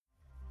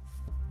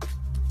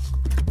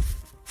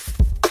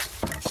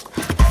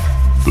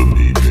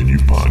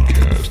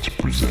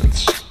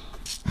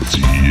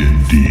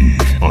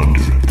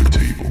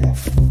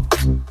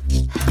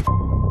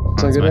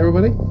getting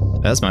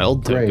everybody? That's my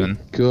old Great. token.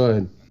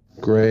 Good.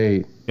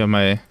 Great. Got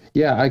my.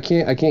 Yeah, I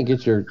can't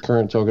get your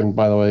current token,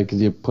 by the way,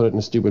 because you put it in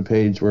a stupid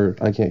page where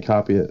I can't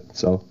copy it.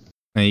 So.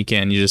 No, you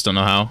can. You just don't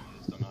know how.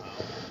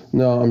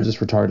 No, I'm just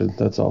retarded.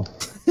 That's all.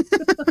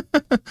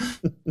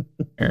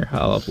 Here,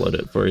 I'll upload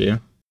it for you.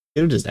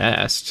 You just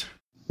asked.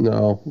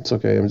 No, it's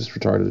okay. I'm just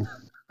retarded.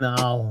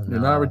 No, You're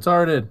not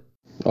retarded.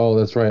 Oh,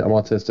 that's right. I'm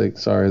autistic.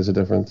 Sorry, there's a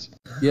difference.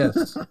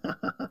 Yes.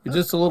 You're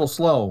just a little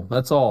slow.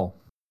 That's all.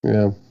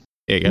 Yeah.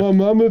 Here you go.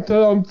 My mama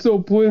thought I'm so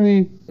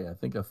plenty. Yeah, I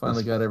think I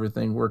finally got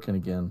everything working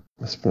again.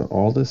 I spent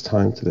all this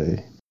time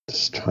today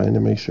just trying to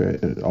make sure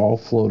it all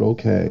flowed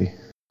okay.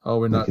 Oh,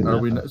 we're not. Making- Are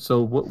we not?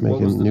 So what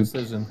making was the new-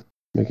 decision?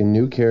 Making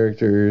new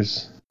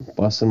characters,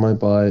 busting my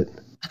butt.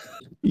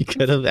 You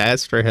could have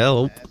asked for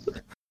help.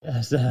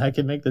 Yes, I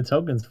can make the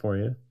tokens for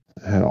you.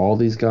 I had all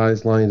these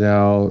guys lined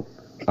out.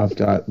 I've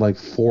got like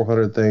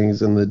 400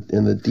 things in the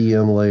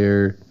DM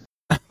layer.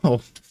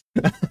 Oh.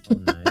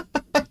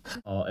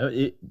 Oh,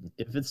 nice.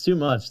 If it's too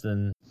much,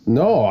 then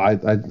No, I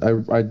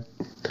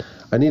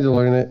need to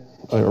learn it.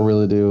 I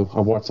really do. I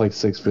watched like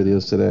 6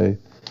 videos today.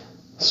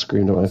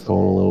 Screamed at my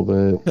phone a little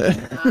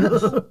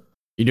bit.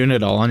 You're doing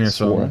it all on your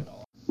Swore. phone?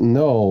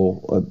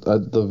 No,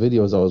 the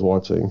videos I was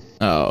watching.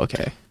 Oh,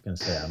 okay. I was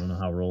gonna say I don't know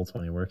how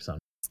Roll20 works on.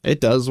 It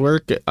does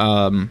work.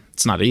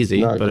 It's not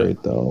easy, Not but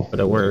great though.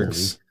 it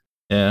works.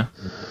 Yeah.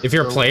 If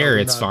you're a So, player, are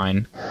we it's not-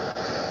 fine.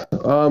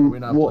 We're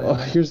not Well,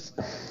 playing here's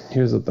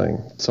the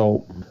thing.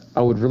 So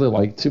I would really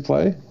like to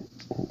play,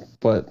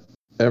 but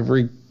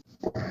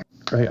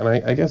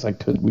I guess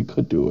we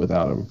could do it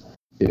without him.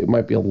 It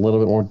might be a little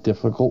bit more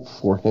difficult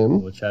for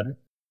him. With cheddar,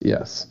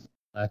 Yes.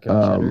 lack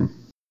of cheddar.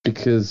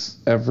 Because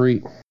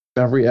every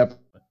ep.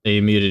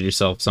 You muted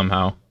yourself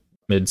somehow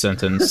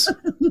mid-sentence.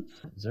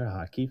 Is there a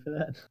hotkey for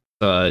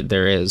that?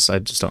 There is. I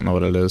just don't know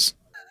what it is.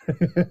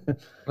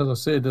 As I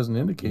say, it doesn't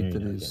indicate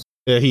that he's.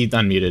 Yeah, he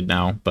unmuted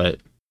now, but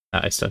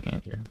I still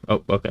can't hear.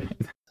 Oh, okay.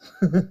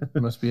 He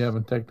must be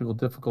having technical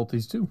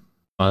difficulties too.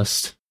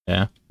 Must.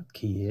 Yeah.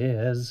 Key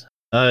is.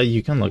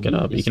 You can look it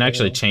up. You can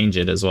actually change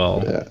it as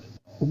well. Yeah.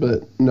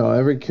 But no,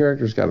 every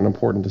character's got an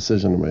important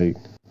decision to make,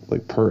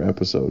 like per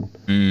episode,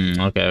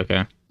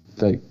 Okay.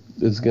 that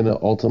is going to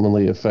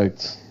ultimately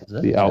affect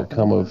the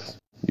outcome of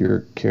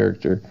your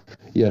character.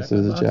 Yes, it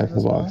is a Jack in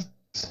the Box.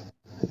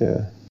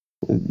 Yeah.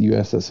 You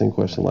asked that same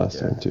question last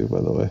time too,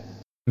 by the way.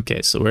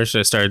 Okay, so where should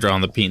I start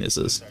drawing the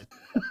penises?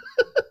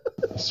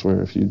 I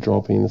swear, if you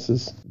draw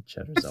penises.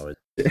 Cheddar's always.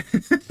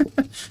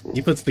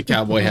 He puts the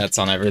cowboy hats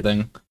on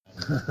everything.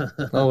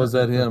 Oh, is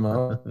that him?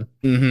 Huh?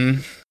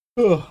 Mm-hmm.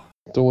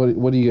 So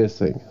what do you guys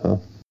think? Huh?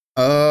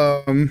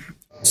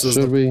 So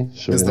Should we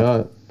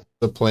not?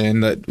 the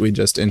plan that we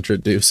just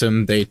introduce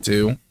him day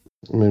 2?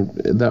 I mean,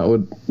 that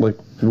would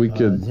we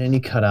could. Didn't you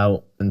cut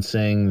out and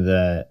saying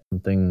that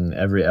something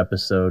every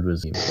episode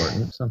was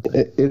important? Something.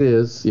 It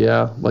is,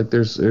 yeah. Like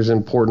there's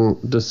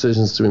important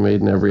decisions to be made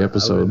in every I would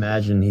episode.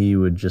 imagine he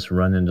would just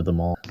run into the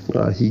mall.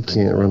 He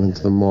can't run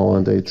into the mall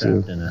on day 2.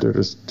 Trapped in a- They're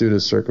just due to Or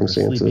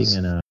circumstances. sleeping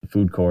in a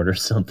food court or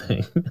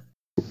something.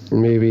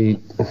 Maybe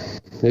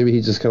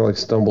he just kind of like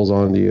stumbles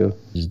onto you.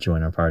 Just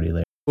join our party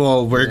later.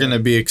 Well, we're gonna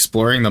be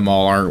exploring the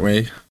mall, aren't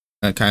we?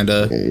 That kind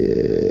of how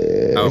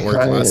it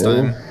worked last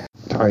time.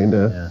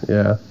 Kinda,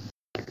 yeah.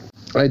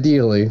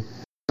 Ideally,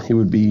 he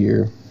would be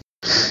here.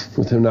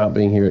 With him not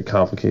being here, it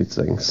complicates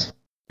things.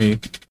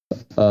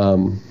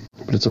 But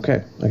it's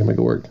okay. I can make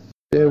it work.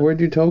 Yeah, where'd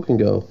your token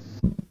go?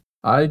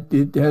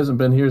 It hasn't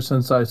been here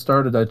since I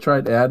started. I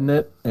tried adding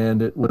it,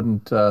 and it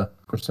wouldn't. Of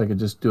course, I could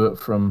just do it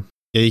from.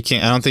 Yeah, you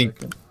can't.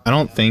 I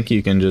don't think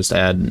you can just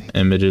add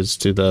images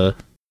to the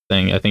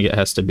thing. I think it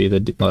has to be the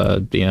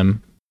DM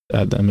to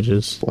add the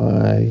images.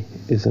 Why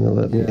isn't it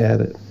letting me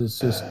add it?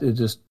 It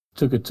just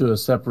took it to a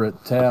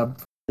separate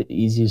tab. The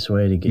easiest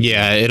way to get.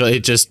 Yeah,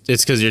 it's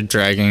because you're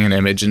dragging an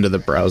image into the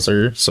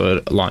browser,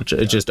 so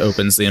it just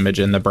opens the image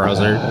in the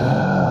browser.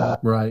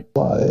 Right.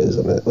 Why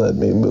isn't it letting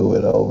me move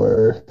it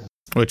over?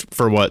 Which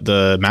for what,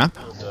 the map?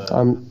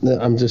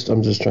 I'm just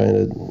trying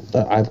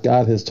to. I've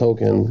got his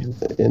token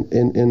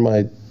in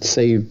my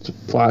saved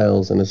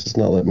files, and it's just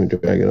not letting me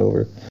drag it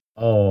over.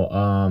 Oh,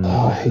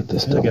 I hate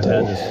this I feel like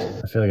dumb I've had thing.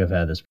 this. I feel like I've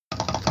had this.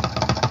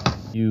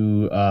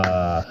 You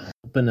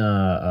open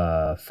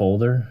a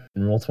folder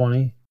in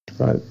Roll20.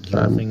 Right.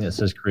 Something that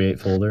says create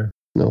folder.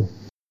 No,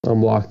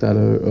 I'm locked out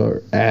of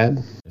or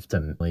add.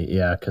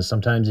 Yeah, because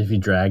sometimes if you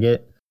drag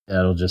it,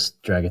 it'll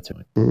just drag it to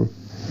it.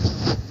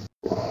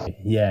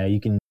 Yeah, you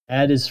can.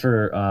 Add is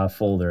for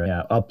folder.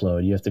 Yeah,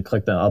 upload. You have to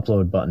click the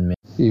upload button.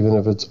 Even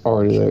if it's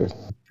already there.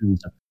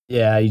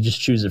 Yeah, you just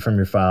choose it from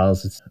your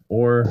files.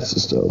 Or This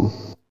is dumb.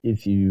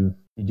 if you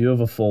do have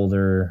a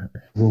folder.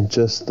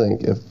 Just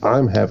think, if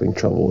I'm having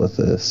trouble with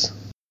this,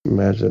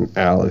 imagine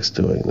Alex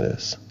doing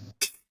this.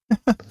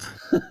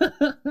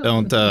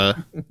 Don't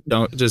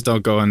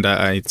go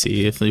into IT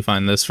if you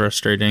find this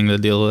frustrating to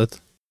deal with.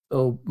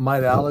 So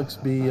might Alex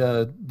be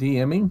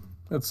DMing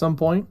at some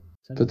point?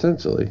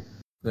 Potentially.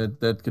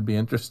 That could be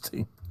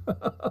interesting.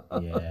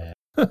 Yeah.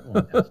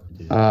 Won't have to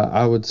do that.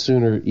 I would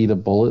sooner eat a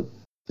bullet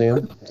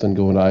Sam, then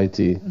go into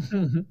IT.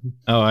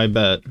 Oh, I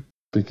bet.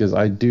 Because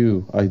I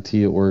do IT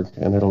at work,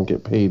 and I don't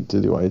get paid to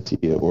do IT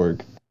at work.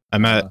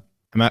 I'm at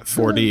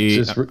 40.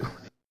 Just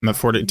I'm at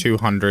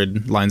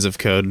 4,200 lines of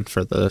code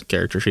for the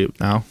character sheet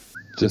now.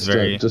 just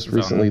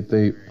recently,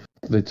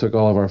 they took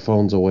all of our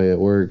phones away at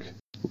work,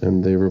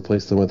 and they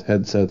replaced them with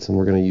headsets, and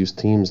we're going to use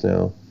Teams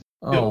now.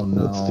 Oh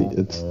no!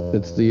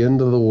 It's the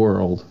end of the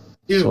world.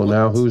 So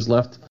now who's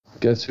left?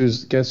 Guess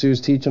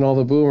who's teaching all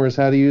the boomers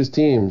how to use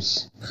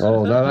Teams?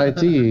 Oh, not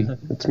IT.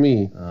 It's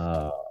me.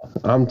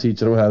 I'm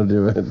teaching them how to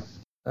do it.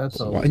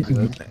 That's always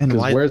good.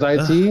 Because where's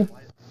IT?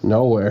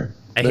 Nowhere.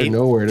 They're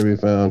nowhere to be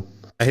found.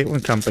 I hate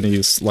when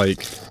companies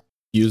like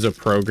use a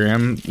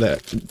program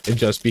that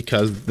just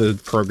because the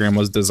program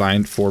was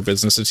designed for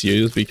businesses to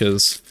use,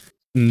 because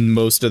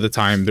most of the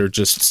time they're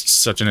just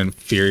such an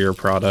inferior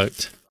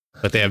product.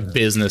 But they have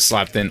business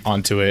slapped in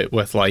onto it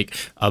with like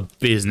a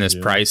business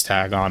price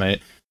tag on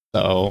it.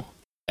 So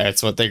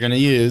that's what they're gonna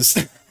use.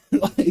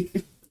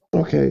 Like,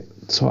 okay,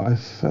 so I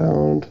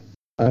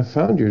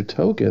found your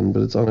token,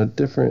 but it's on a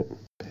different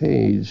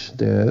page,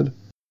 Dad.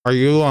 are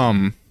you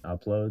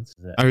Uploads.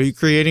 are you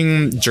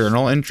creating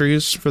journal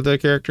entries for the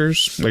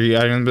characters? Are you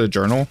adding them to the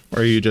journal,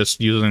 or are you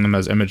just using them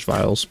as image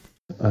files?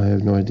 I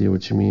have no idea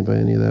what you mean by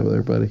any of that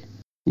there, buddy.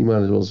 You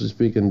might as well just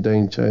speak in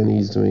dang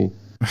Chinese to me.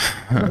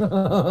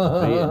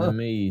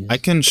 Vietnamese. I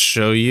can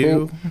show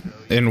you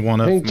in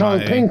one of Ping tong,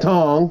 my... ping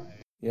tong.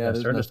 Yeah,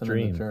 there's start a nothing in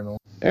stream. the journal.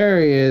 There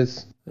he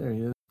is. There he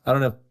is. I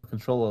don't have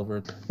control over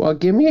it. Well,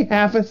 give me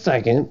half a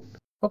second.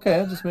 Okay,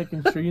 I'm just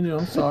making sure you knew.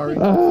 I'm sorry.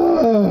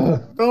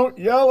 Don't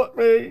yell at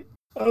me.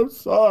 I'm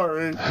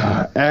sorry.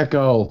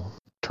 Echo.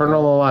 Turn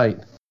on the light.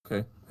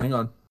 Okay, hang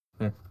on.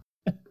 Here.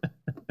 Is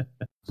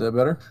that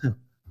better?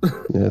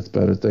 Yeah, it's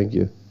better. Thank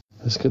you.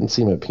 I just couldn't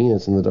see my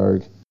penis in the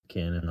dark.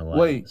 Can in the light.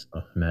 Wait.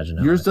 So imagine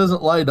how Yours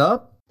doesn't light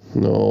up?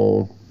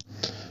 No.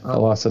 I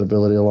lost that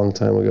ability a long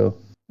time ago.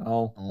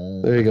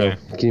 Oh, There you Okay.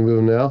 go. Can you move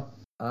him now?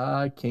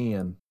 I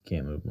can.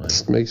 can't move mine.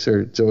 Just make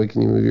sure. Joey,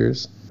 can you move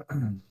yours?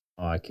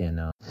 Oh, I can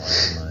now. Why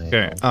is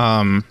Okay.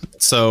 my-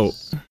 So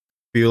if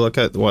you look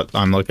at what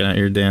I'm looking at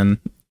here, Dan,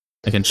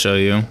 I can show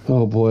you.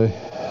 Oh, boy.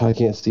 I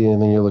can't see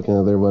anything you're looking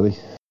at there, buddy.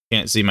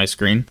 Can't see my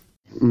screen.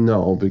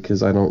 No,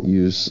 because I don't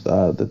use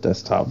the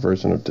desktop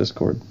version of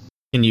Discord.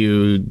 Can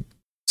you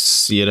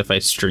see it if I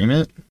stream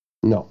it?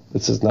 No,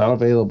 it says not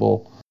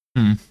available.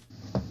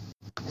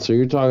 So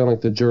you're talking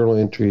like the journal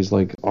entries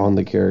like on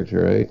the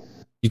character, right?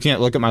 You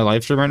can't look at my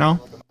live stream right now?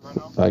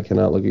 I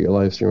cannot look at your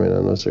live stream right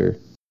now, no sir.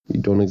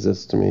 You don't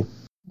exist to me.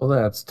 Well,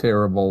 that's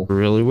terrible.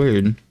 Really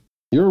weird.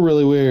 You're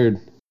really weird.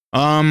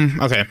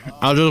 Okay.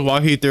 I'll just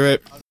walk you through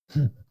it.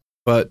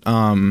 But,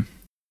 so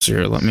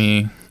here, let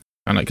me...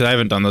 Because I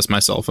haven't done this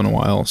myself in a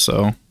while,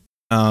 so...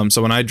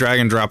 So when I drag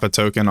and drop a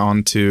token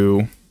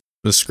onto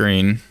the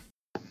screen,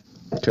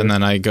 Okay. and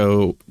then I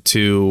go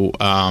to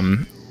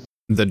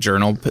the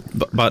journal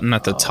button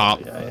at the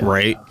top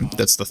right,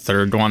 that's the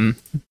third one,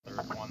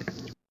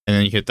 and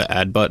then you hit the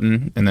add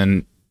button, and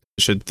then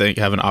you should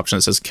have an option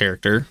that says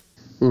character.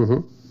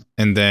 Mm-hmm.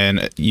 And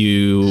then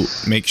you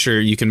make sure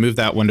you can move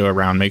that window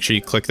around. Make sure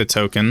you click the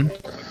token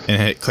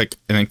and hit click,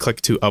 and then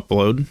click to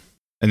upload.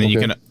 And then you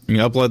can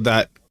upload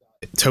that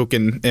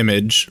token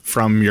image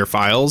from your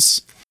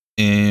files.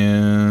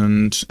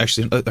 And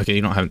actually, okay,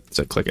 you don't have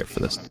to click it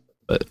for this,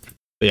 but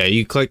yeah,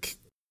 you put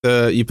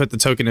the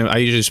token in. I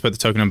usually just put the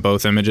token in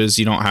both images.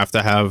 You don't have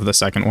to have the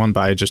second one,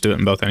 but I just do it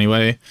in both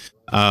anyway.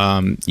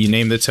 You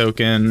name the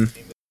token,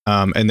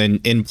 and then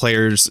in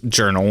players'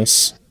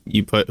 journals,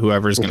 you put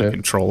whoever's going to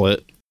control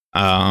it.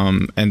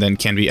 And then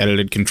can be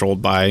edited,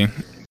 controlled by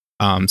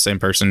same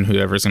person,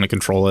 whoever's going to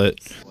control it.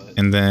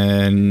 And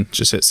then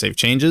just hit save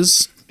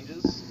changes.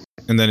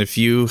 And then if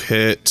you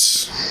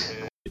hit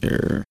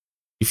here,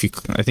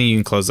 I think you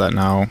can close that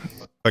now.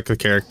 Click the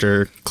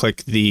character,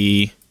 click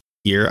the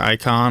gear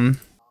icon,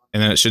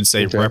 and then it should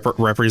say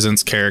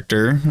represents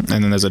character. And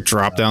then there's a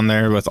drop down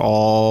there with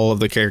all of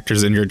the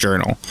characters in your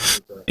journal.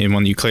 And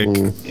when you click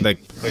the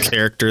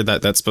character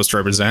that's supposed to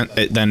represent,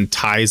 it then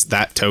ties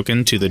that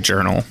token to the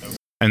journal.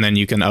 And then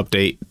you can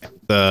update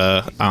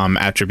the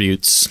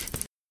attributes,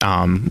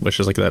 which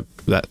is like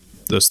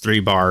those 3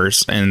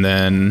 bars, and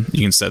then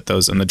you can set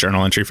those in the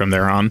journal entry from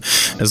there on.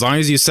 As long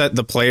as you set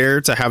the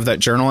player to have that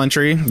journal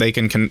entry, they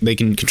can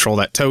control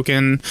that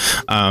token.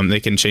 They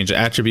can change the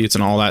attributes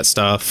and all that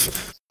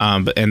stuff.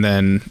 And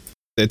then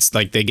it's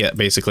like they get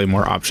basically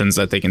more options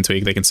that they can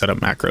tweak. They can set up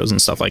macros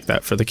and stuff like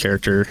that for the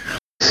character.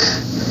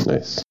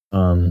 Nice.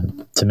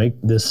 To make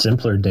this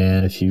simpler,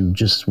 Dan, if you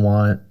just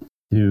want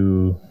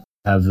to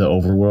have the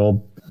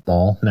overworld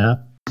ball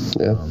map,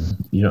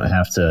 you don't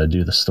have to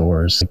do the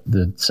stores, like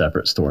the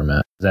separate store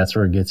map. That's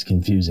where it gets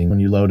confusing. When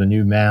you load a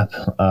new map,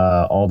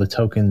 all the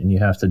tokens, and you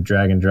have to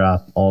drag and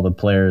drop all the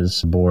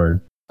players'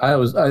 board.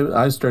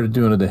 I started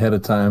doing it ahead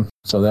of time,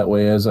 so that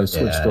way as I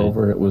switched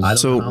over, it was. I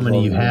don't know how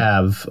many you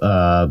have.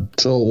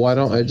 So why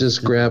don't I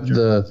just grab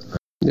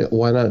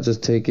why not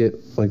just take it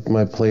like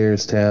my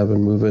players tab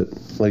and move it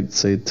like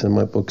say to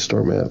my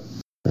bookstore map,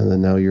 and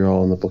then now you're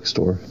all in the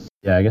bookstore.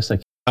 Yeah, I guess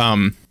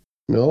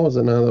No, is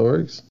that not how that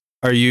works?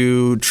 Are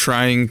you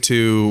trying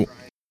to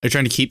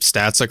keep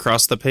stats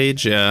across the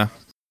page? Yeah.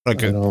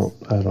 Like I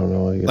don't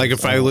know. I guess. Like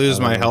if I lose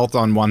my health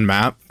on one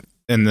map,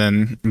 and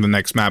then the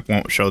next map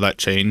won't show that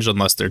change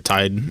unless they're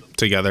tied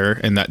together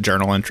in that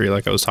journal entry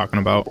like I was talking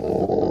about. They're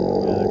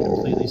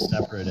completely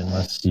separate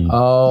unless you.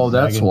 Oh,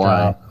 that's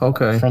why.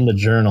 Okay. From the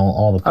journal,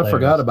 all the players. I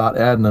forgot about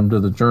adding them to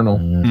the journal.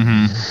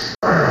 Mm-hmm.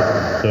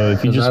 So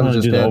if you just want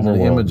to do the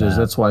overworld images, map,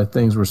 that's why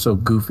things were so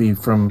goofy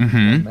from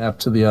one map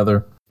to the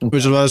other.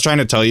 Which is what I was trying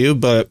to tell you,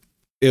 but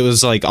it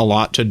was like a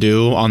lot to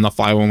do on the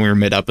fly when we were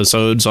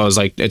mid-episode, so I was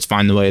like, it's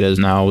fine the way it is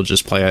now, we'll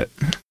just play it.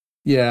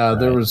 Yeah,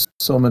 there was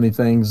so many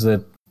things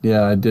that,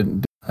 I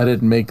didn't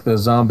make the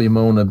zombie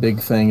moan a big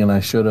thing, and I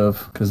should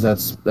have, because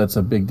that's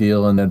a big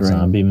deal in that ring.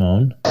 Zombie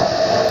moan?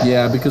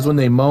 Yeah, because when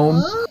they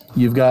moan,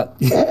 you've got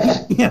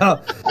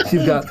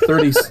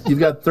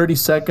 30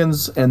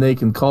 seconds, and they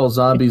can call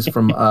zombies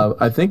from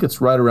I think it's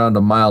right around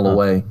a mile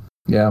away.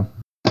 Yeah.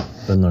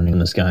 Been learning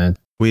this guy.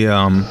 We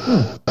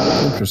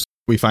interesting.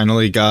 We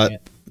finally got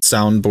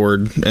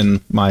soundboard in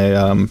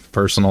my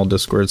personal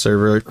Discord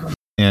server,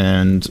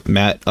 and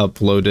Matt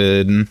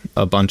uploaded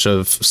a bunch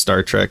of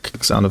Star Trek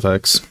sound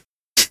effects.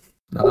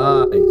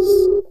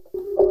 Nice.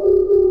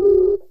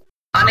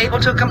 Unable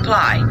to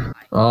comply.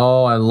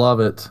 Oh, I love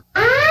it.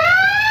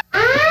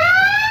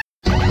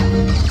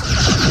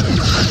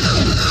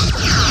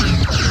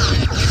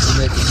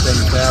 Making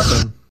things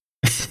happen.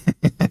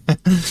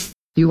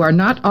 You are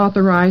not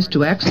authorized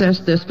to access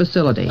this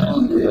facility.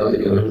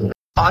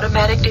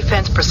 Automatic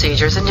defense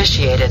procedures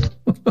initiated.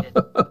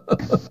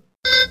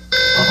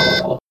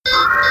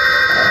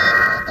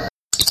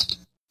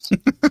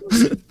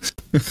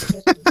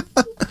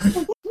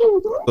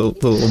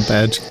 the little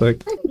badge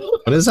click.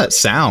 What is that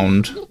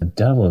sound? The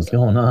devil is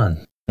going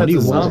on. What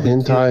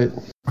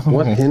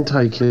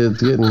hentai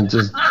kids getting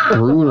just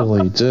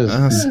brutally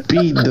just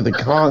beaten to the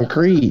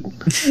concrete?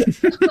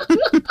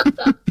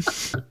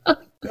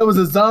 That was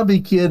a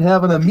zombie kid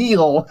having a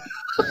meal.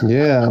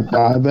 Yeah,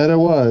 I bet it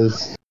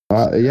was.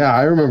 Yeah,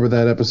 I remember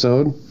that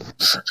episode.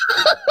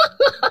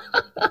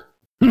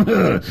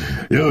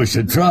 You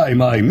should try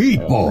my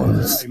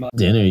meatballs.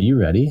 Dan, are you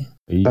ready?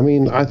 I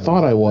mean, I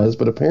thought I was,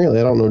 but apparently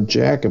I don't know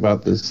jack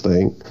about this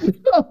thing.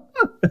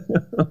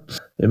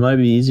 It might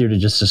be easier to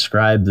just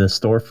describe the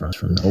storefront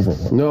from the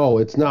overworld. No,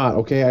 it's not.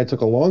 Okay, I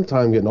took a long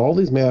time getting all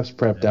these maps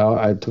prepped out.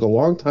 I took a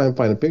long time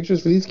finding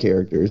pictures for these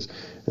characters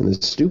and this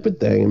stupid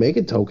thing and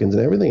making tokens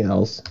and everything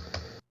else.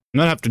 I'm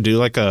gonna have to do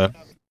like a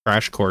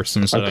crash course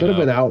instead. I could have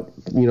been out,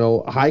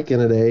 hiking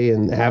today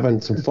and having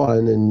some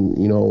fun and,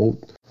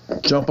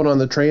 jumping on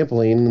the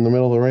trampoline in the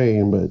middle of the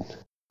rain, but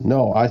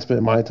no, I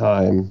spent my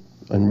time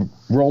on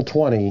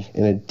Roll20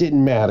 and it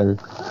didn't matter.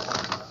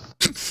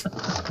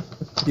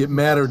 It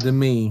mattered to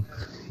me.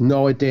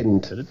 No, it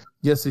didn't.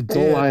 Yes, it did.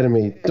 Don't lie to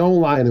me.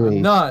 Don't lie to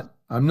me.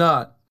 I'm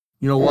not.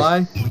 You know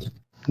why?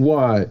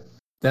 Why?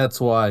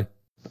 That's why.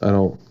 I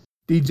don't.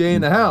 DJ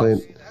in the house.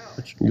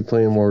 You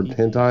playing more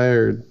hentai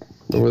or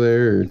over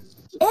there? Or?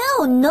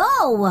 Ew,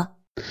 no.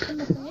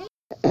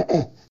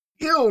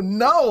 Ew,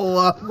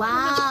 no.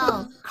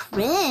 Wow,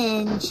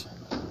 cringe.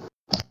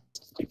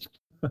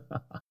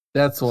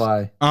 That's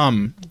why. So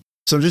I'm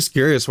just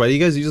curious, why do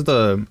you guys use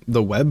the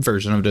web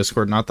version of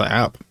Discord, not the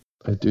app?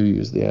 I do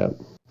use the app.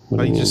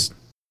 But you just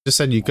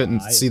said you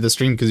couldn't see the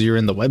stream because you were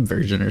in the web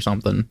version or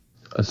something.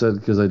 I said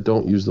because I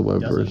don't use the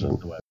web version.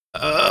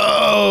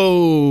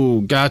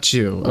 Oh, got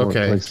you.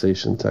 Okay.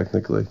 PlayStation,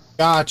 technically.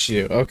 Got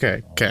you.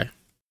 Okay.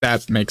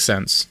 That makes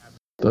sense.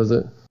 Does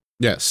it?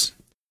 Yes.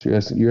 So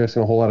you're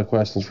asking a whole lot of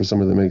questions for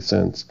something that makes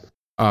sense.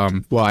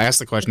 Well, I asked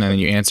the question and then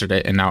you answered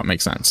it, and now it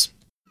makes sense.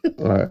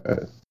 All right.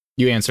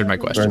 You answered my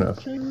question. Fair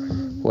enough.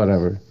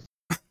 Whatever.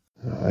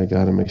 I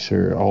gotta make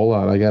sure. Hold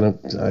on. I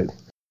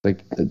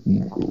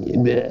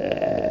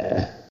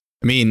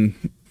mean,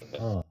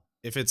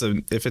 if it's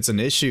an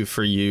issue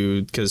for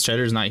you, because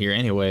Cheddar's not here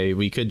anyway,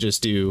 we could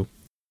just do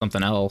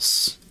something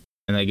else,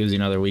 and that gives you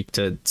another week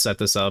to set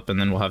this up, and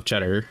then we'll have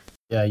Cheddar.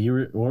 Yeah,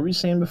 what were you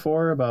saying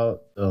before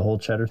about the whole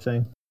Cheddar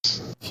thing?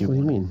 What do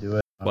you mean? Do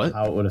it. What?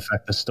 How it would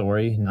affect the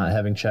story, not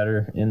having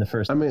Cheddar in the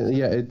first. I mean,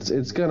 yeah,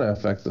 it's gonna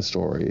affect the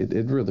story.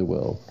 It really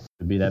will.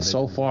 Be that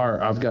so far,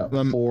 I've got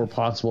 4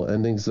 possible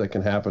endings that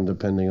can happen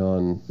depending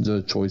on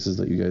the choices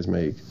that you guys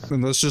make.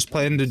 And let's just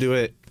plan to do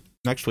it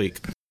next week,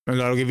 and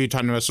that'll give you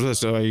time to mess with it,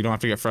 so you don't have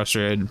to get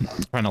frustrated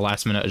trying to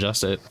last minute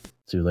adjust it.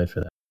 Too late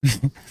for that.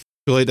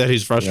 Too late that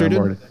he's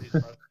frustrated.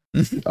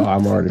 Yeah,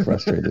 I'm already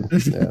frustrated.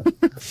 Yeah.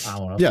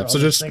 Yeah. So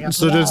just give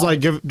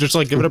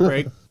it a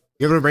break.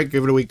 Give it a break.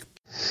 Give it a week.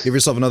 Give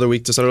yourself another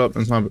week to set it up.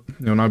 It's not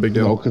not a big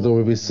deal. No, because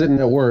we'll be sitting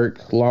at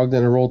work, logged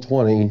in a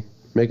Roll20,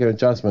 making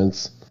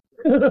adjustments.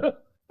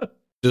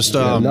 Just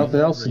nothing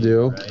else to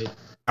do.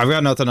 I've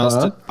got nothing else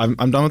to.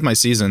 I'm done with my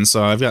season,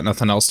 so I've got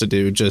nothing else to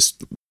do.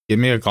 Just give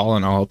me a call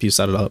and I'll help you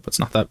set it up. It's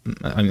not that.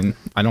 I mean,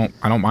 I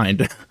don't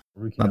mind.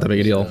 Not that big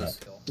a deal.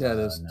 Yeah, it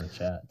is.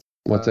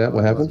 What's that?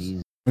 What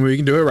happens? We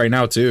can do it right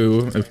now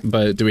too.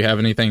 But do we have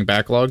anything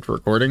backlogged for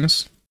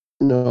recordings?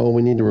 No,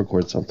 we need to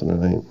record something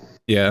tonight.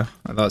 Yeah,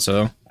 I thought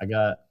so. I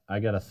got I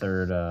got a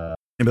third. Yeah,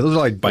 but those are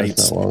like bites.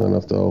 That's not long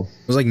enough though.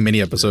 Those are like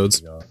mini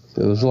episodes. Yeah,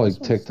 those are like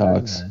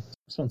TikToks.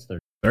 This one's 30.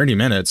 30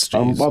 minutes. Geez.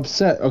 I'm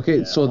upset. Okay,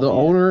 Yeah, so the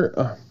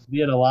owner.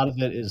 Yet a lot of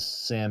it is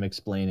Sam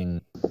explaining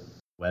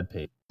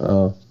webpage.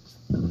 No,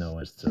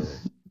 it's to the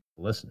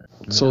listener.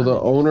 So the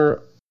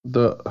owner,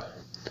 the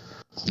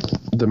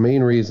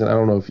main reason, I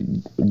don't know if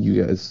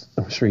you guys,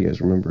 I'm sure you guys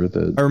remember I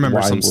remember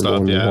why some we're stuff,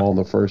 going to the yeah. mall in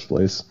the first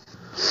place.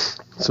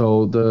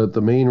 So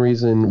the main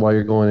reason why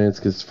you're going in is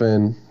because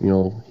Finn,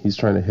 he's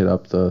trying to hit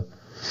up the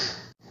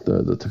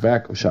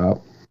tobacco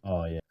shop.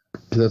 Oh yeah,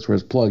 because that's where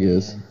his plug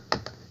is.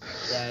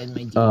 Yeah,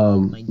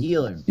 my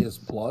dealer. His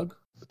plug.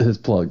 His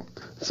plug.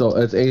 So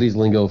it's 80s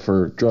lingo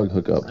for drug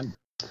hookup. I'm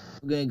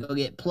gonna go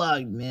get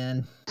plugged,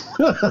 man.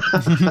 Hey,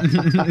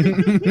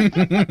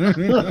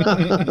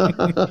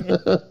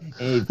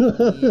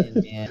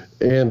 man.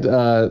 And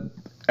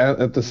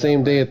at the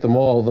same day at the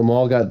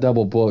mall got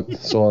double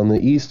booked. So on the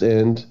east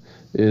end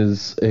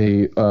is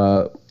a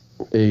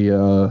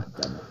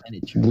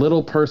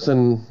little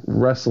person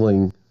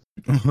wrestling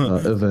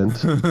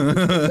event.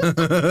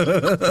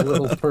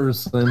 Little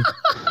person.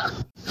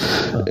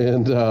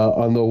 And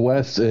on the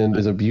west end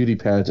is a beauty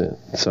pageant.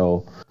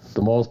 So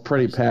the mall's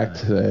pretty packed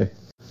today.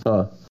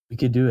 We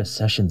could do a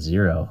session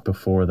 0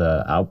 before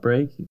the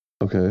outbreak.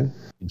 Okay.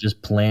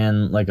 Just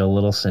plan like a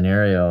little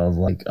scenario of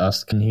like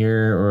us can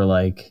hear or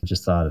like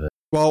just thought of it.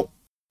 Well,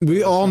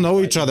 we all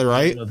know each other,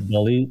 right?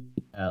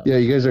 Yeah,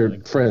 you guys are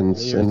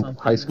friends in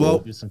high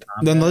school. Well,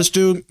 then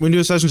we do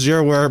a session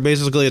 0 where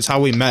basically it's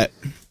how we met.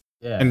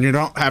 Yeah. And you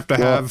don't have to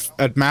have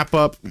a map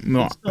up. You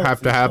don't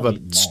have to have a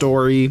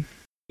story.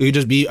 You could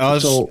just be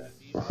us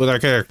with our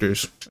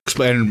characters.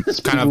 And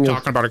kind of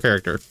talking about our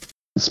character.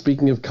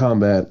 Speaking of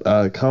combat,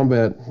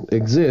 combat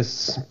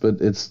exists, but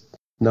it's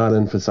not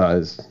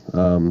emphasized.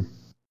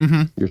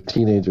 You're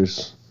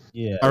teenagers.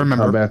 Yeah, I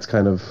remember. Combat's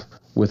kind of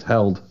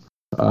withheld,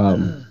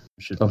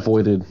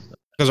 avoided.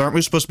 Because aren't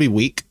we supposed to be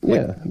weak?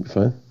 Yeah, it'd be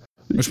fine.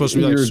 We're supposed to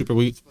be like super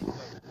weak.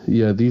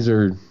 Yeah, these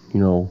are,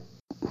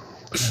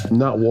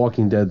 not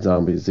Walking Dead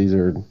zombies. These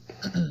are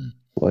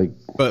like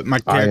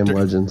I Am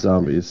Legend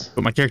zombies.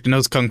 But my character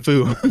knows Kung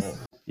Fu.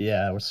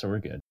 Yeah, we're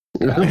good.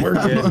 We're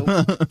good.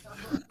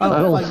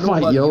 I don't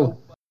fight, yo.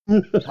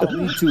 I don't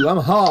need to. I'm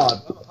hard.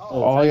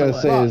 All I gotta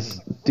say is,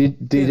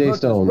 DJ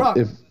Stone,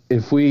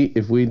 if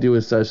we do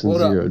a session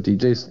 0,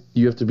 DJ,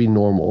 you have to be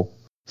normal.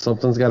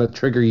 Something's got to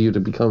trigger you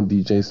to become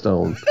DJ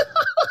Stone.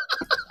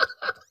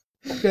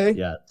 Okay.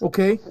 Yeah.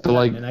 Okay. So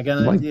and I got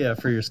an idea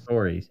for your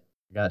story.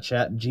 I got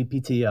Chat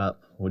GPT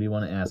up. What do you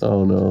want to ask?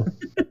 Oh no.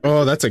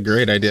 Oh, that's a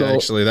great idea.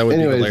 Actually, that would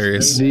be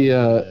hilarious.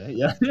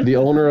 The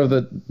owner of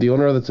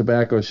the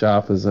tobacco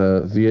shop is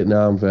a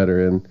Vietnam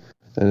veteran,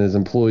 and his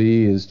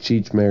employee is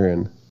Cheech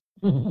Marin.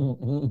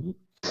 And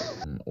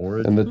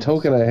the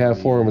token I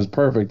have for him is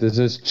perfect. It's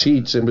just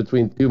Cheech in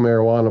between 2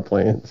 marijuana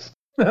plants.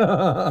 Hey,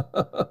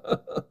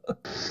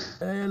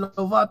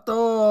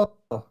 Lovato.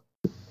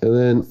 And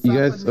then you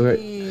guys,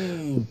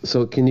 okay.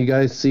 So can you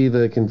guys see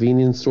the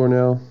convenience store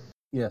now?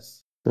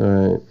 Yes. All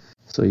right.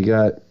 So you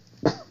got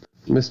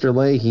Mr.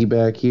 Leahy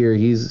back here.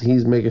 He's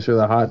making sure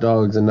the hot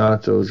dogs and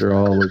nachos are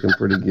all looking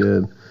pretty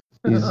good.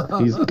 He's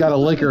got a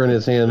liquor in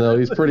his hand though.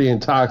 He's pretty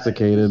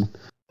intoxicated.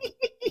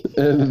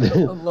 And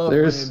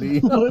there's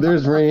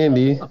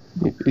Randy.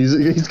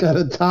 He's got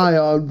a tie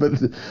on, but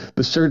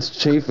the shirts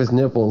chafe his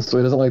nipples, so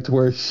he doesn't like to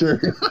wear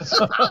shirts.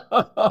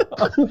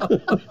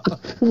 But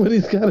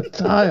he's got a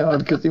tie on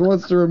because he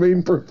wants to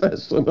remain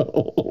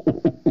professional.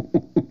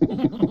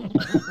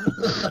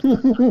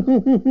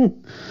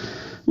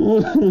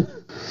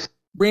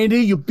 Randy,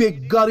 you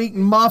big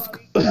gut-eating muff.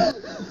 And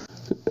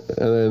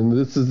then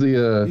this is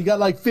the you got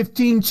like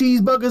 15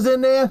 cheeseburgers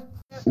in there?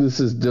 This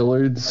is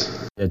Dillard's.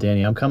 Yeah,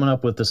 Danny, I'm coming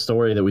up with the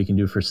story that we can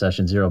do for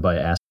session 0 by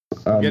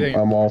asking.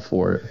 I'm all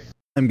for it.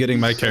 I'm getting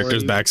my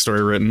character's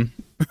backstory written.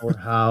 Or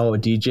how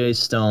DJ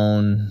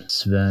Stone,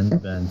 Sven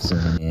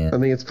Benson, and I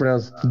think it's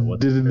pronounced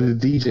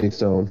DJ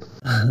Stone.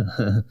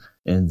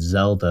 and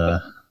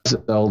Zelda.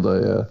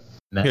 Zelda,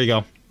 yeah. Here you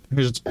go.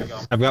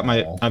 I've got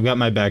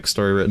my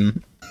backstory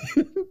written.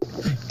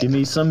 Give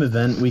me some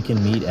event we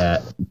can meet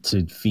at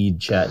to feed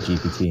Chat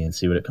GPT and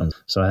see what it comes.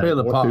 So I have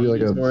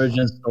an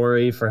origin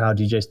story for how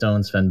DJ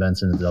Stone, Sven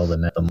Benson, and Zelda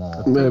met the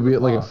mall. Maybe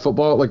like a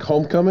football, like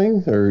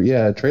homecoming, or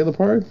trailer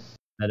park.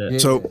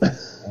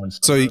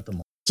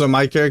 So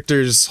my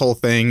character's whole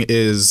thing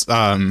is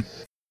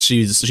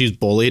she's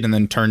bullied and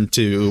then turned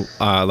to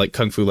like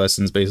kung fu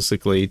lessons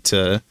basically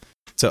to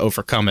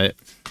overcome it.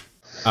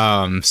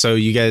 So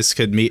you guys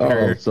could meet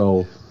her.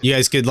 So you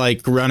guys could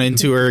like run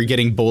into her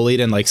getting bullied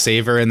and like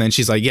save her, and then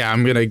she's like, "Yeah,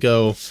 I'm gonna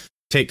go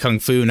take kung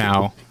fu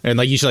now," and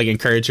like you should like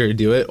encourage her to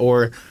do it.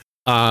 Or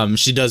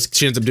she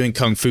ends up doing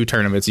kung fu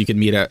tournaments. You could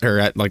meet her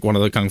at like one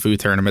of the kung fu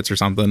tournaments or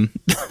something.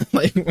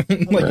 like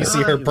you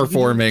see her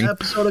performing.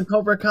 Episode of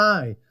Cobra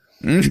Kai.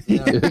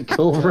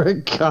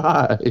 Cobra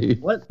Kai.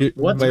 What? Wait.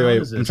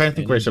 I'm trying to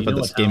think where I should put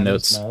this game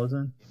notes.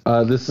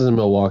 This is in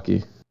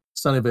Milwaukee.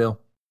 Sunnyvale.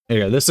 Here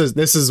you go. This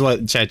is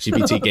what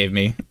ChatGPT gave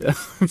me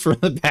for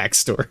the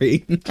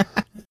backstory.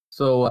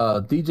 So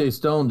DJ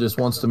Stone just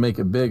wants to make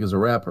it big as a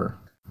rapper,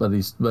 but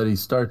he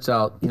starts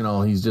out,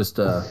 he's just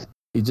a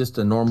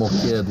normal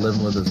kid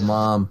living with his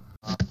moms.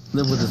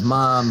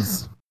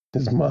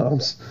 His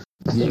moms.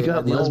 Yeah, you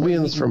got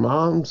lesbians for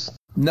moms?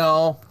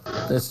 No,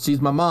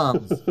 she's my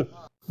mom's.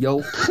 Yo.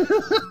 Zelda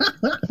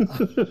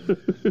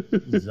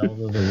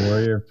the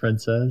warrior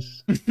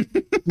princess.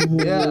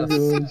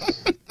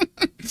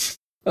 Yes.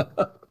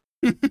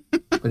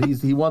 But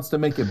he wants to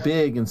make it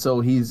big, and so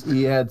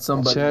he had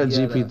somebody.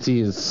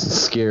 ChatGPT is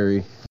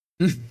scary.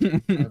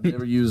 I've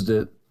never used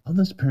it. All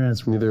those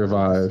parents. Neither have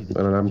I, and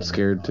I'm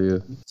scared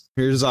too.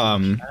 Here's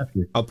I'll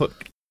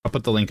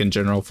put the link in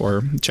general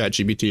for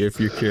ChatGPT if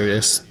you're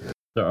curious.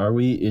 So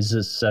is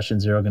this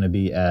session 0 going to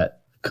be at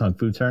Kung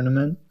Fu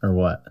tournament or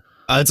what?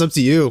 It's up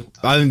to you.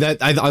 I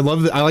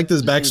love it. I like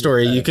this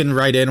backstory. You can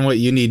write in what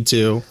you need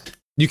to.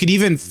 You could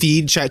even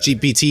feed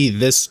ChatGPT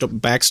this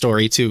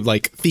backstory to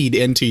like feed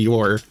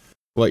into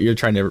what you're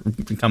trying to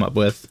come up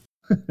with.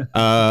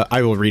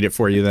 I will read it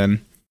for you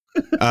then.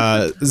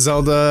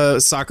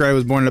 Zelda Sakurai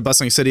was born in a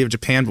bustling city of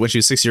Japan. When she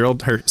was 6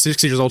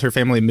 years old, her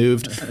family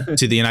moved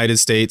to the United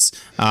States.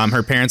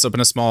 Her parents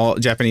opened a small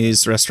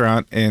Japanese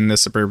restaurant in the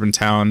suburban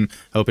town,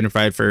 hoping to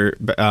provide for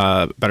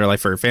better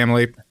life for her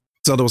family.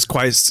 Zelda was a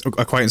quiet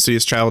and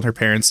studious child. Her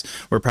parents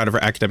were proud of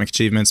her academic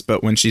achievements,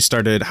 but when she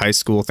started high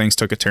school, things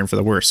took a turn for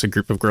the worse. A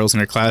group of girls in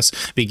her class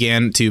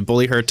began to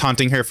bully her,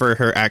 taunting her for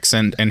her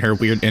accent and her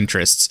weird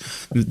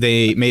interests.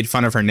 They made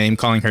fun of her name,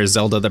 calling her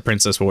Zelda the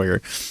Princess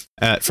Warrior.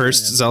 At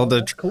first,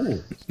 Zelda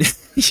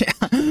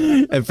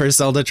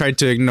Zelda tried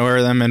to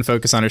ignore them and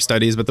focus on her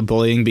studies, but the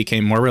bullying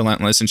became more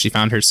relentless and she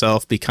found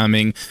herself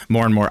becoming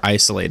more and more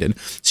isolated.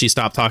 She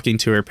stopped talking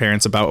to her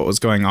parents about what was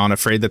going on,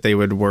 afraid that they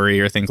would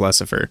worry or think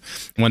less of her.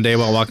 One day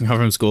while walking home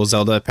from school,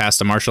 Zelda passed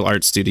a martial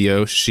arts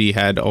studio. She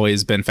had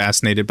always been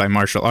fascinated by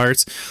martial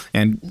arts,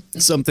 and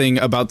something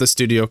about the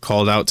studio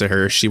called out to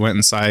her. She went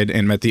inside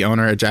and met the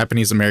owner, a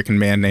Japanese-American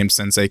man named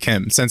Sensei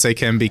Kim. Sensei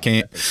Kim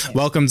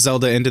welcomed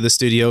Zelda into the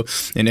studio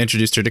and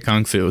introduced her to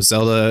Kung Fu.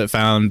 Zelda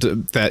found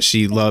that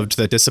she loved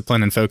the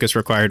discipline and focus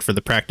required for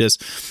the practice,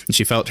 and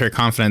she felt her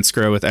confidence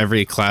grow with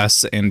every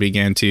class and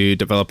began to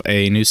develop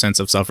a new sense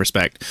of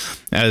self-respect.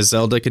 As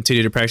Zelda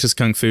continued to practice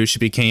Kung Fu, she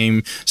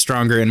became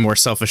stronger and more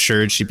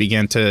self-assured. She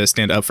began to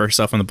stand up for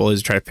herself when the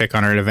bullies tried to pick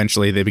on her, and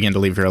eventually they began to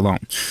leave her alone.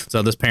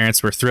 Zelda's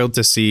parents were thrilled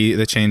to see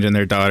the change in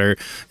their daughter.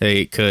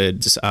 They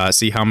could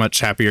see how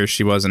much happier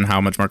she was and how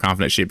much more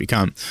confident she had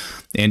become.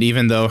 And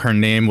even though her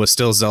name was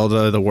still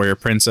Zelda the Warrior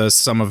Princess,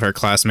 some of her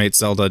classmates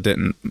Zelda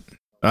didn't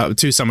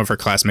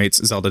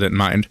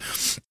mind.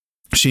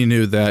 She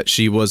knew that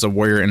she was a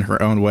warrior in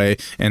her own way,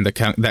 and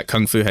that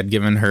Kung Fu had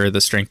given her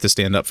the strength to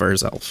stand up for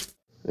herself.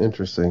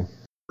 Interesting.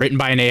 Written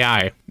by an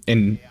AI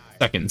in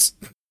seconds.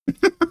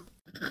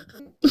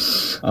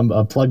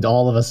 I plugged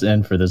all of us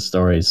in for this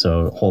story,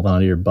 so hold on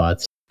to your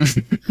butts.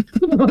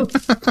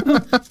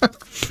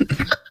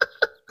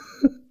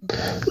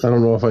 I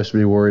don't know if I should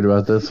be worried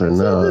about this or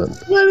not.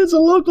 Man, it's a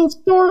local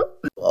store.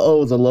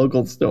 Oh, it's a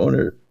local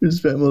stoner who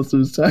spent most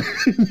of his time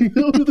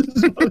over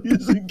this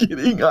buddies and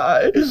getting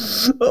high.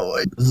 Oh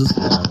my!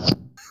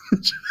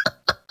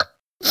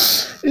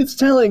 It's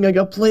telling like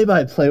a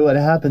play-by-play what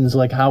happens,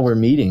 like how we're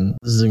meeting.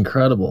 This is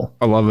incredible.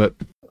 I love it.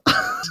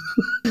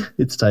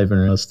 It's typing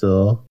real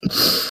still.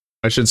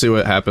 I should see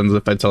what happens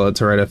if I tell it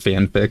to write a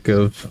fanfic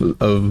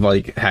of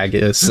like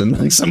haggis and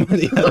like some of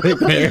the other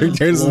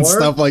characters and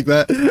stuff like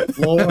that.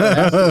 All right.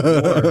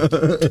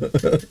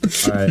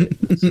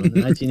 So in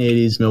the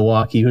 1980s,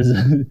 Milwaukee was,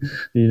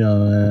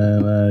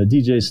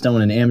 DJ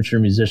Stone, an amateur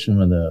musician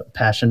with a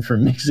passion for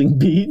mixing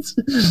beats,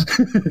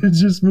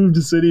 just moved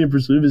to the city in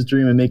pursuit of his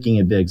dream of making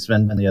it big.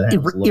 Sven, on the other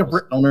hand, was a local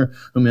stoner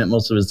who meant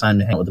most of his time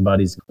to hang out with the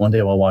buddies. One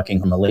day while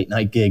walking from a late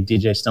night gig,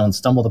 DJ Stone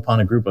stumbled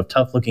upon a group of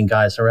tough-looking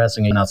guys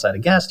harassing him outside a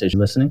gas station.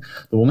 Listening,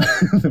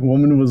 the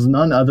woman was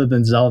none other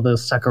than Zelda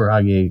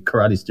Sakuragi,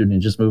 karate student,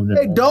 just moved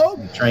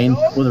into trained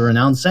with a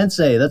renowned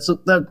sensei. That's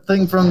that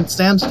thing from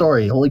Sam's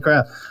story. Holy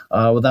crap!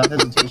 Without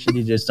hesitation,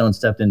 DJ Stone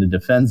stepped in to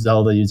defend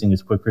Zelda using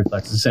his quick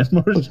reflexes and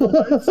martial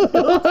arts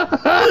skills.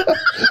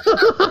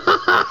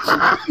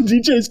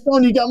 DJ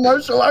Stone, you got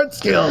martial arts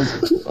skills.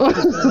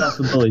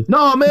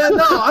 No, man,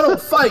 no, I don't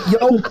fight,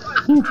 yo.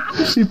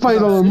 She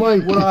fight on the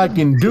mic. What I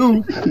can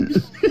do.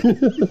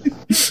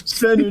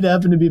 Sven, who'd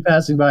happened to be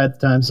passing by at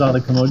the time, saw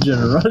the commotion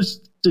and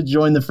rushed to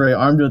join the fray,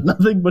 armed with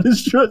nothing but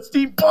his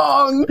trusty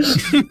bong.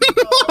 They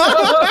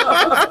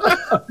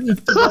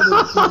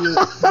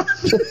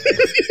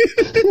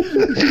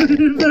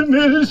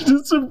managed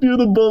to subdue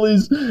the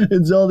bullies,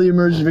 and Zelda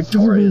emerged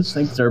victorious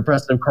thanks to their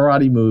impressive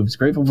karate moves.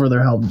 Grateful for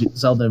their help,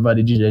 Zelda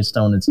invited DJ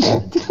Stone and Steve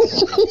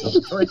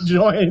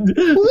joined.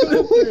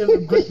 The three of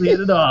them quickly hit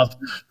it off.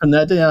 From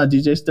that day on,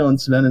 DJ Stone,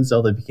 Sven, and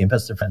Zelda became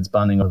best of friends,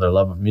 bonding over their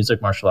love of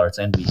music, martial arts,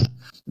 and weed.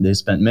 They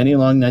spent many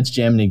long nights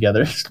jamming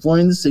together,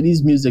 exploring the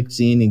city's music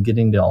scene and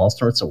getting to all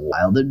sorts of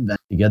wild adventures.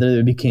 Together,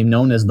 they became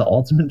known as the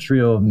ultimate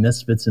trio of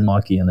misfits and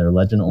Maki, and their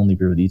legend only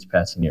grew with each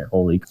passing year.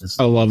 Holy,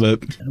 I love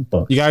it.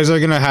 You guys are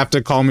gonna have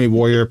to call me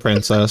Warrior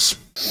Princess.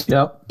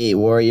 Yep. Hey,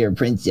 Warrior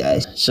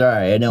Princess.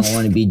 Sorry, I don't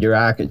want to be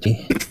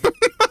derogatory.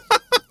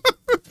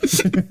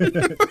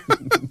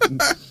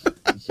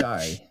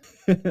 Sorry.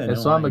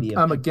 So I'm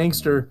a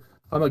gangster.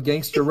 I'm a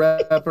gangster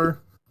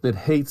rapper that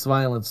hates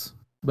violence,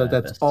 but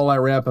that's all I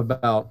rap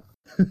about.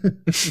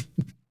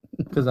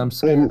 Because I'm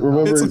scared. And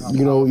remember,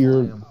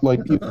 you're like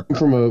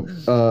from a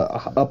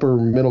upper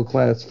middle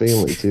class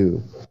family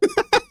too.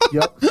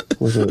 Yep.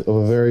 With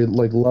a very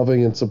like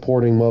loving and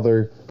supporting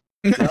mother.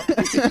 Yep.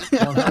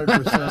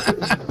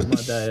 100%.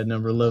 My dad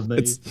never loved me.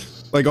 It's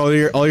like all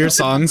your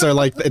songs are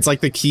like it's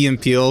like the Key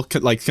and Peele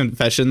like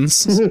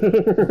confessions,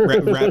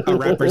 a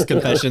rapper's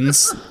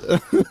confessions.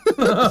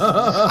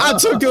 I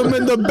took him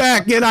in the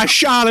back and I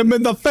shot him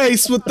in the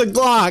face with the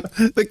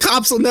Glock. The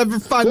cops will never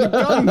find the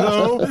gun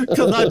though,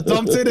 because I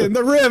dumped it in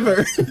the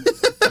river.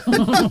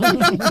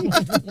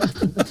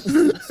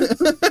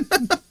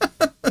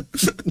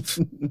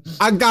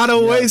 I got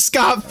away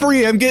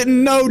scot-free. I'm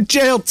getting no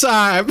jail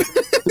time.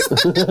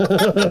 That's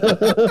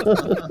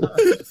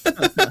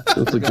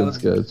a good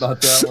sketch.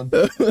 About that one.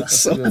 That's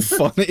so good.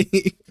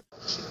 Funny.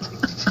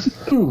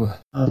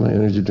 My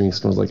energy drink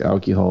smells like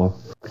alcohol.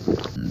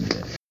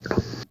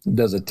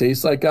 Does it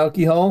taste like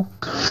alcohol?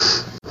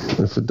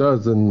 If it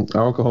does, then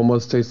alcohol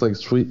must taste like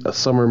sweet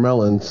summer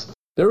melons.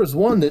 There was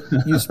one that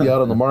used to be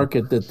out on the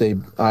market that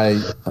I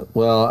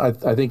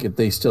think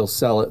they still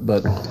sell it,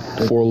 but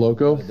Four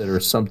Loko? that or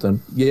something.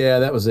 Yeah,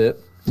 that was it.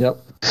 Yep.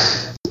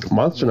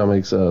 Monster now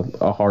makes a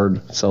hard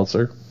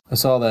seltzer. I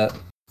saw that.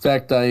 In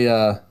fact,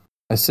 I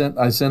sent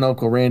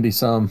Uncle Randy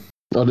some.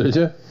 Oh, did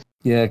you?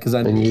 Yeah, because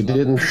I And you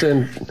didn't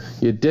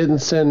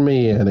send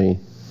me any.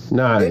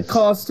 Nice. It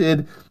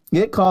costed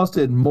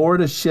more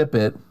to ship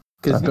it.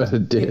 I bet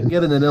it did. Can't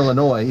get it in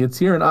Illinois. It's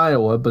here in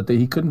Iowa, but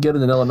he couldn't get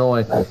it in Illinois.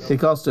 It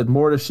costed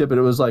more to ship it.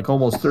 It was like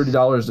almost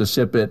 $30 to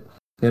ship it,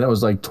 and it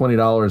was like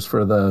 $20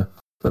 for the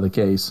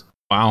case.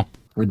 Wow.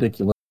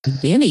 Ridiculous.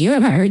 Danny, you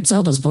haven't heard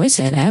Zelda's voice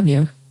yet, have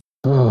you?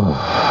 Oh,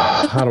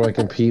 how do I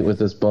compete with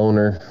this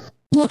boner?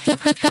 Do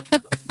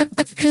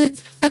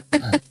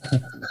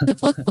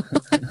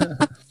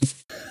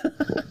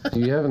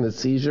you having a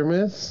seizure,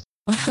 miss?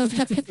 What's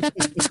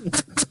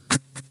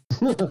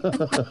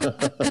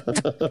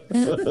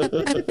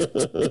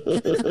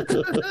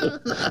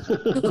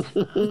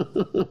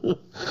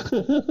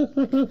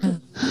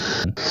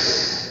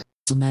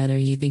the matter?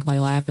 You think my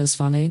laugh is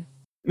funny?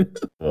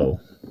 Whoa.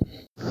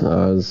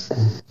 I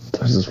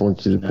just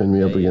want you to pin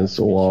me up against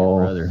the wall.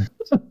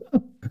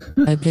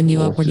 I pin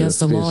you up against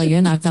the wall.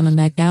 You're not coming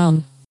back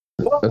down.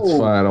 That's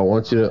fine. I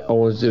want you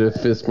to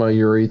fist my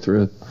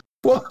urethra.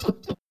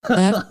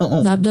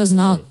 That does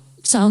not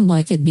sound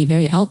like it'd be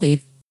very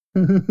healthy.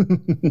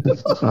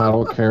 I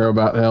don't care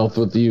about health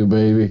with you,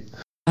 baby.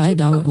 I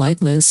don't like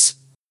this.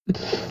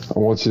 I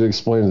want you to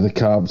explain to the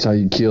cops how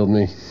you killed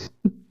me.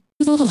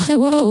 Whoa,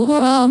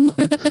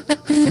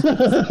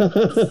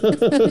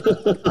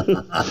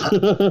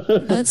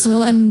 that's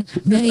one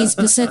very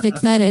specific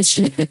fetish.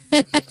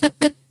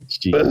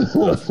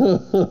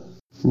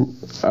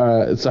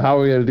 Alright, so how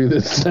are we gonna do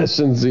this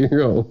session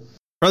 0?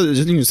 Brother,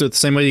 just do it the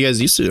same way you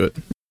guys used to do it.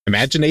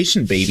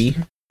 Imagination, baby.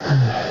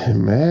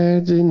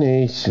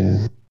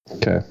 Imagination.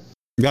 Okay.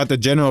 You got the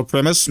general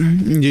premise.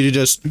 You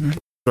just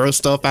throw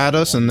stuff at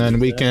us, and then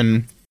we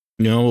can,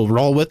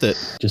 roll with it.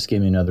 Just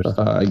give me another.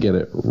 I get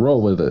it.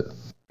 Roll with it.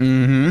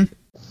 Mm-hmm.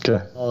 Okay.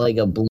 Like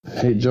a blue.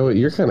 Hey, Joey,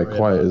 you're kind of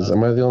quiet. Is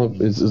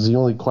he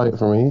only quiet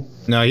for me?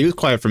 No, he was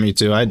quiet for me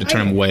too. I had to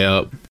turn him way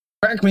up.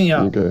 Crank me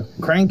up. Okay.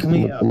 Crank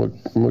me up. I'm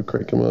gonna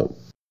crank him up.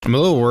 I'm a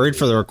little worried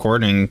for the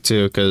recording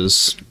too,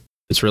 because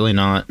it's really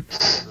not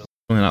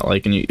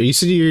liking you. You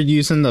said you're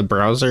using the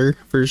browser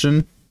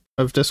version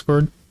of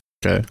Discord?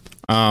 Okay.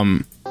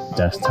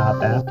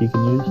 Desktop app you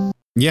can use?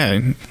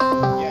 Yeah.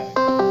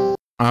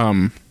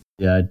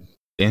 Yeah.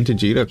 Dan,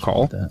 did you get a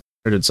call?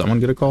 Or did someone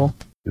get a call?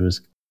 It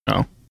was.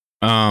 Oh.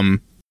 I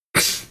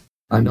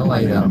know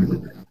I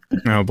am.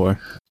 Oh boy.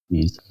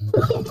 Jeez.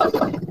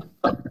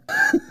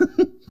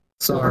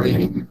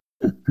 Sorry.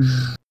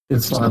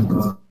 It's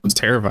fun. It's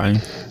terrifying.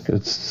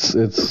 It's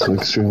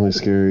extremely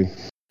scary.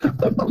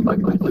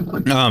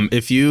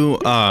 If you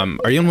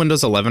are you on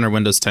Windows 11 or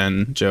Windows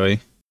 10, Joey?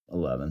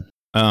 11.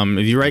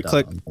 If you right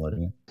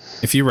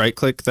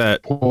click that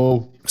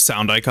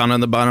sound icon on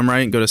the bottom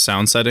right, go to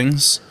sound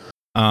settings.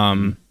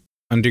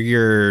 Under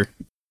your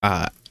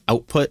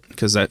output,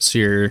 because that's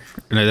your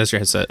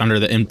headset. Under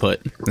the input,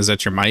 is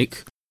that your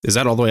mic? Is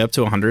that all the way up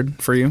to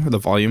 100 for you? The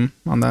volume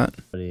on that?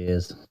 It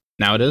is.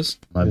 Now it is?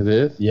 It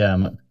is? Yeah,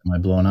 am I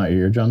blowing out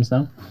your eardrums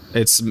now?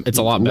 It's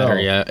a lot better,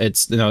 yeah.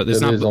 It's a lot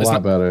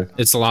better.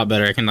 It's a lot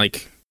better. I can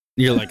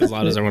you're as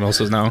loud as everyone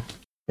else is now.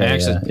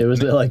 Yeah, it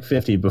was at like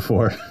 50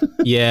 before.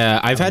 Yeah,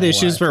 I've had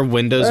issues where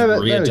Windows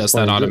readjusts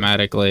that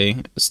automatically.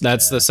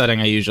 That's the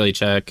setting I usually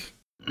check.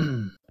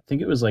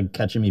 think it was like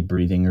catching me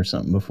breathing or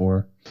something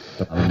before.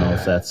 But I don't know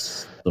if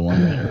that's the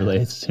one that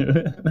relates to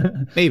it.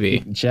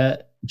 Maybe.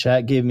 Chat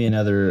gave me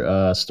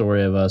another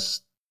story of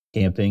us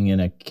camping in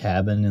a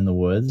cabin in the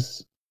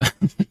woods,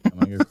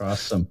 coming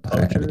across some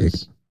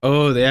poachers.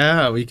 Oh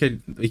yeah, we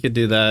could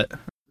do that.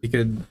 We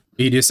could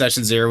do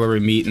session 0 where we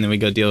meet and then we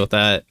go deal with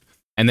that.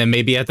 And then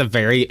maybe at the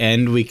very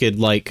end we could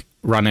like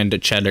run into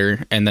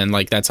Cheddar, and then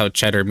like that's how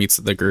Cheddar meets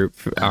the group.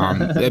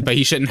 But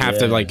he shouldn't have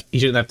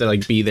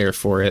to be there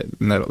for it,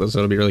 and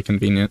that'll be really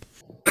convenient.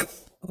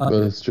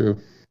 That's true.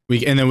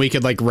 And then we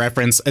could like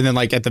reference, and then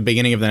like at the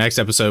beginning of the next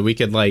episode we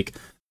could like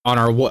on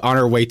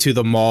our way to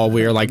the mall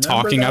we were like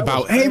talking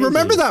about, hey,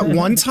 remember that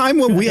one time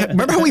when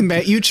remember how we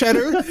met you,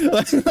 Cheddar?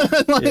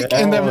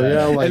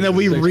 And then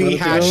we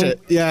rehash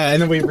it. Yeah,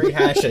 and then we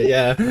rehash it.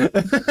 Yeah.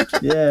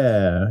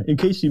 Yeah, in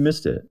case you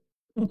missed it.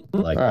 All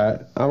right,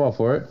 I'm all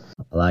for it.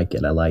 I like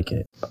it. I like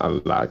it a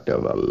lot.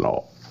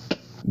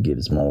 Get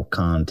us more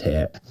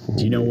contact.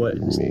 Do you know what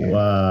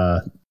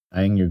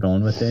thing you're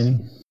going with, Danny?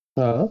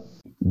 Do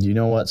you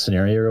know what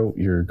scenario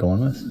you're going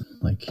with?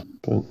 Like,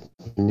 what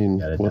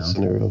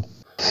scenario?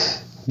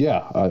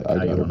 Yeah, I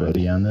got it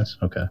ready. Be on this.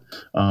 Okay.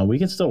 We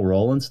can still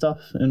roll and stuff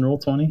in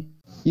Roll20.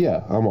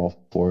 Yeah, I'm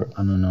all for it. I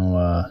don't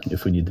know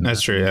if we need the.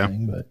 That's true. Yeah.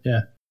 But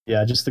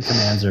yeah, just the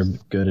commands are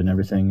good and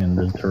everything, and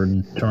the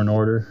turn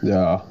order.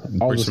 Yeah,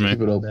 I'll just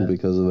keep it open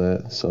because of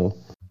that. So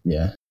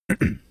yeah.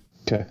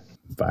 Okay.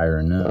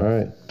 Firing up. All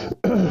right.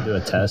 Do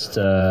a test,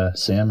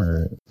 Sam,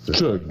 or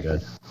Chuck.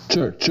 Good.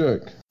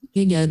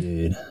 You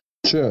good?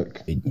 Chuck.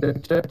 Check. You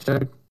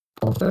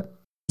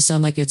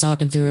sound like you're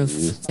talking through a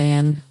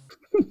fan.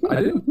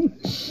 I did.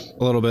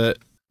 A little bit.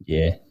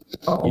 Yeah.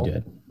 Oh.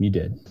 You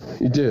did.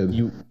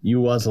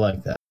 You was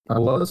like that. I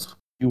was.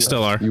 You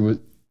still are. You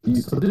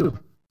still do.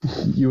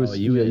 You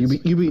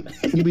be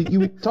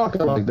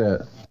talking like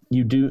that.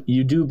 You do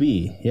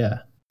be, yeah.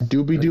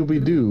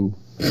 Doobie do.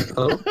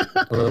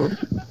 Hello.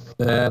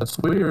 That's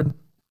weird.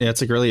 Yeah,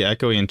 it's like really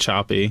echoey and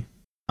choppy.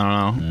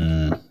 I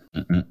don't know.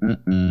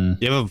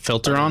 You have a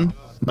filter on?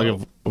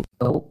 No,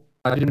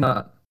 I do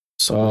not.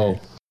 So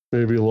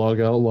maybe log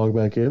out, log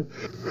back in.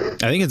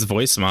 I think it's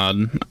voice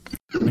mod.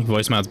 I think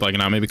voice mod's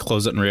bugging out. Maybe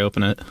close it and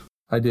reopen it.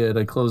 I did.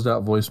 I closed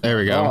out voice mod. There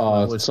we go.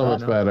 Oh, it's so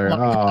much better.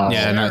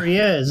 Yeah, there he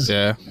is.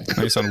 Yeah,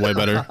 now you sound way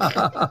better.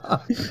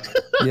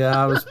 Yeah,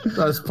 I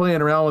was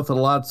playing around with it a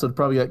lot, so it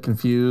probably got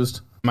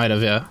confused. Might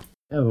have, yeah.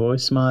 Yeah,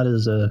 voice mod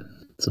is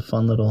it's a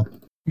fun little.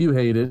 You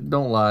hate it.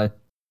 Don't lie.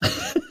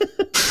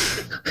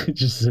 It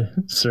just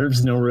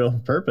serves no real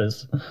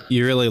purpose.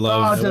 You really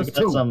love. We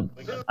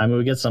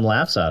get some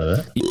laughs out of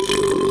it.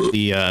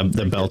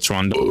 The belch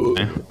one.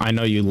 I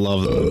know you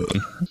love them.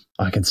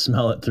 I can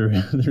smell it through.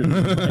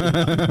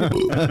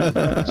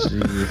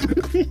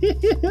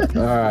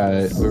 All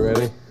right, we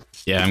ready?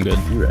 Yeah, I'm good.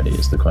 You ready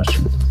is the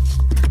question.